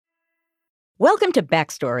Welcome to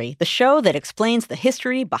Backstory, the show that explains the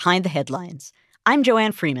history behind the headlines. I'm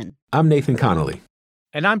Joanne Freeman. I'm Nathan Connolly.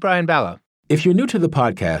 And I'm Brian Bala. If you're new to the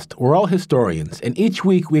podcast, we're all historians, and each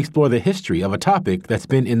week we explore the history of a topic that's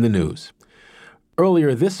been in the news.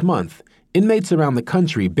 Earlier this month, inmates around the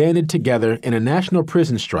country banded together in a national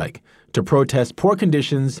prison strike to protest poor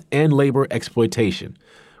conditions and labor exploitation,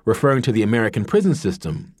 referring to the American prison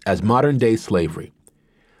system as modern-day slavery.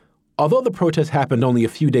 Although the protest happened only a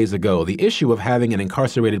few days ago, the issue of having an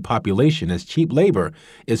incarcerated population as cheap labor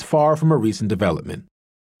is far from a recent development.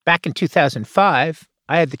 Back in 2005,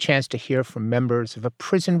 I had the chance to hear from members of a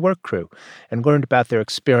prison work crew and learned about their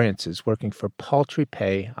experiences working for paltry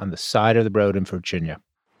pay on the side of the road in Virginia.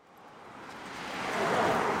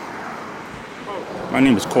 My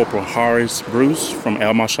name is Corporal Horace Bruce from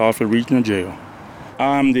Alma Charlotte Regional Jail.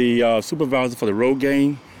 I'm the supervisor for the road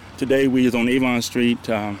gang. Today we is on Avon Street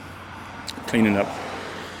cleaning up.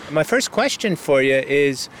 My first question for you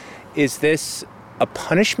is this a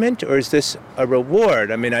punishment or is this a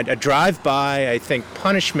reward? I mean, I drive by, I think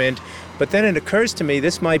punishment, but then it occurs to me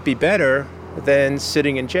this might be better than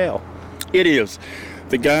sitting in jail. It is.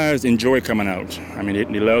 The guys enjoy coming out. I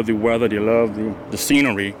mean, they love the weather, they love the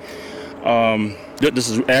scenery. This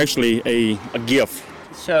is actually a gift.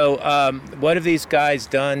 So what have these guys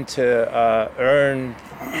done to earn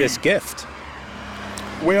this gift?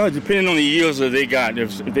 Well, depending on the years that they got,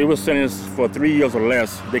 if they were sentenced for 3 years or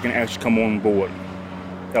less, they can actually come on board.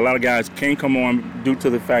 A lot of guys can't come on due to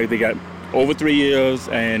the fact they got over 3 years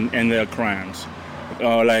and their crimes.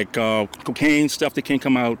 Like cocaine stuff, they can't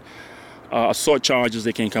come out. Assault charges,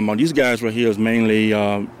 they can't come out. These guys right here is mainly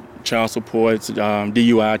child support,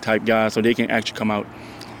 DUI type guys, so they can actually come out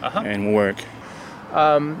and work.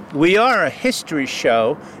 We are a history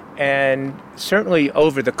show, and certainly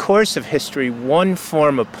over the course of history, one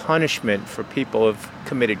form of punishment for people who have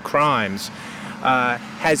committed crimes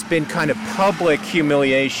has been kind of public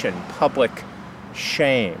humiliation, public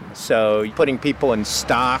shame. So putting people in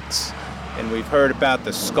stocks, and we've heard about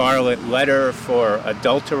the scarlet letter for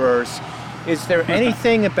adulterers. Is there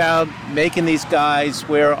anything about making these guys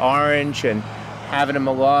wear orange and having them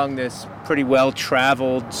along this pretty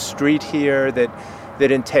well-traveled street here that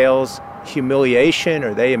entails humiliation?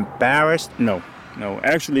 Are they embarrassed? No.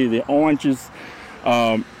 Actually, the oranges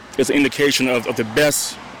is an indication of the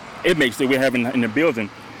best inmates that we have in the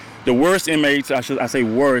building. The worst inmates, I say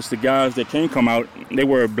worst, the guys that can't come out, they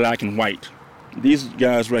wear black and white. These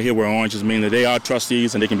guys right here wear oranges, meaning that they are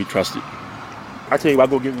trustees and they can be trusted. I tell you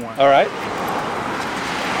what, I'll go get one. All right.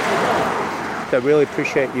 I really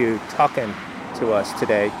appreciate you talking to us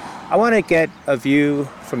today. I want to get a view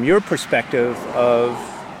from your perspective of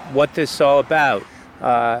what this is all about.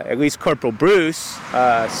 At least Corporal Bruce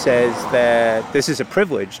says that this is a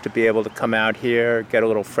privilege to be able to come out here, get a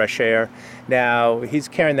little fresh air. Now, he's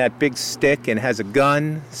carrying that big stick and has a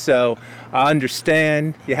gun, so I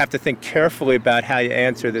understand you have to think carefully about how you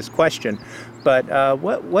answer this question. But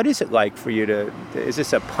what is it like for you is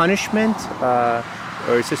this a punishment or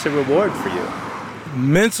is this a reward for you?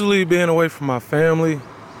 Mentally being away from my family,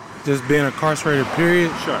 just being incarcerated,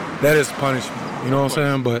 period, Sure. That is punishment, you know what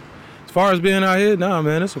I'm saying? But as far as being out here, nah,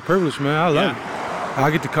 man, it's a privilege, man. I love it.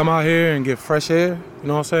 I get to come out here and get fresh air, you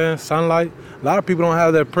know what I'm saying? Sunlight. A lot of people don't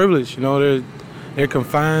have that privilege, you know, they're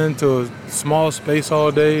confined to a small space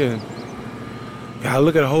all day, and I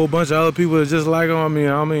look at a whole bunch of other people that just like them. I mean,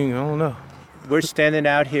 I don't know. We're standing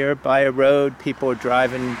out here by a road, people are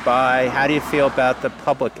driving by. How do you feel about the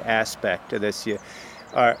public aspect of this?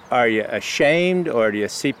 Are you ashamed, or do you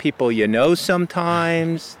see people you know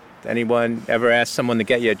sometimes? Anyone ever ask someone to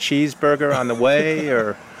get you a cheeseburger on the way,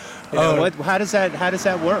 or how does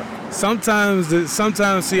that work? Sometimes,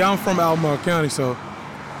 see, I'm from Albemarle County, so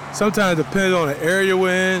sometimes it depends on the area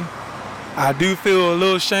we're in. I do feel a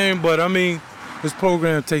little shame, but I mean, this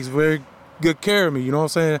program takes very good care of me, you know what I'm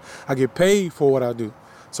saying? I get paid for what I do.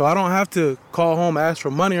 So I don't have to call home, ask for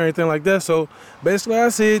money or anything like that. So basically I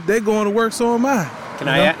said, they're going to work, so am I. Can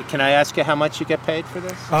I ask you how much you get paid for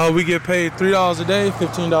this? We get paid $3 a day,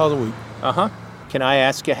 $15 a week. Can I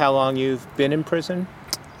ask you how long you've been in prison?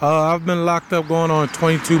 I've been locked up going on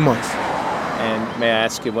 22 months. And may I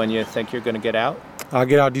ask you when you think you're going to get out? I'll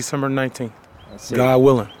get out December 19th, God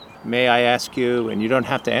willing. May I ask you, and you don't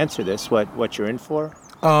have to answer this, what you're in for?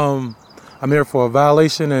 I'm here for a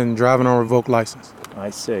violation and driving on revoked license. I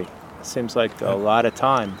see. It seems like a lot of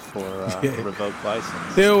time for a revoked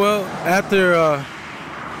license. Yeah, well,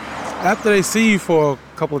 after they see you for a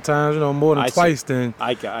couple of times, more than twice, then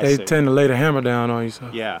they tend to lay the hammer down on you. So.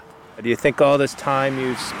 Yeah. Do you think all this time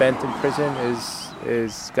you've spent in prison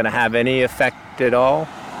is going to have any effect at all?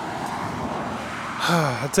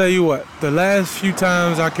 I tell you what, the last few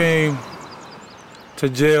times I came to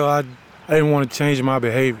jail, I didn't want to change my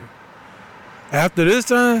behavior. After this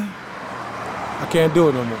time, I can't do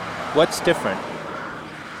it no more. What's different?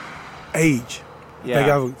 Age. Yeah.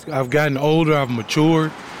 I think I've gotten older, I've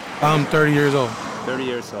matured. I'm 30 years old. 30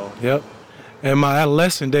 years old. Yep. In my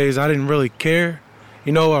adolescent days, I didn't really care.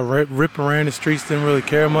 You know, I rip around the streets, didn't really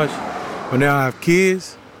care much. But now I have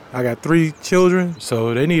kids. I got 3 children,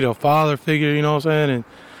 so they need a father figure, you know what I'm saying? And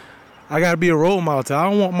I got to be a role model. I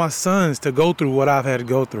don't want my sons to go through what I've had to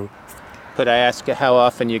go through. Could I ask you how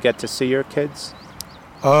often you get to see your kids?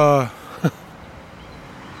 I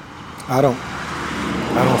don't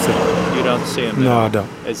see them. You don't see them? No, I don't.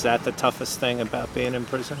 Is that the toughest thing about being in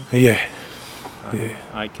prison? Yeah.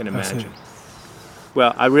 I can That's imagine. it.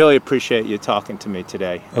 Well, I really appreciate you talking to me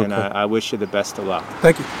today, and Okay. I wish you the best of luck.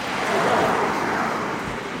 Thank you.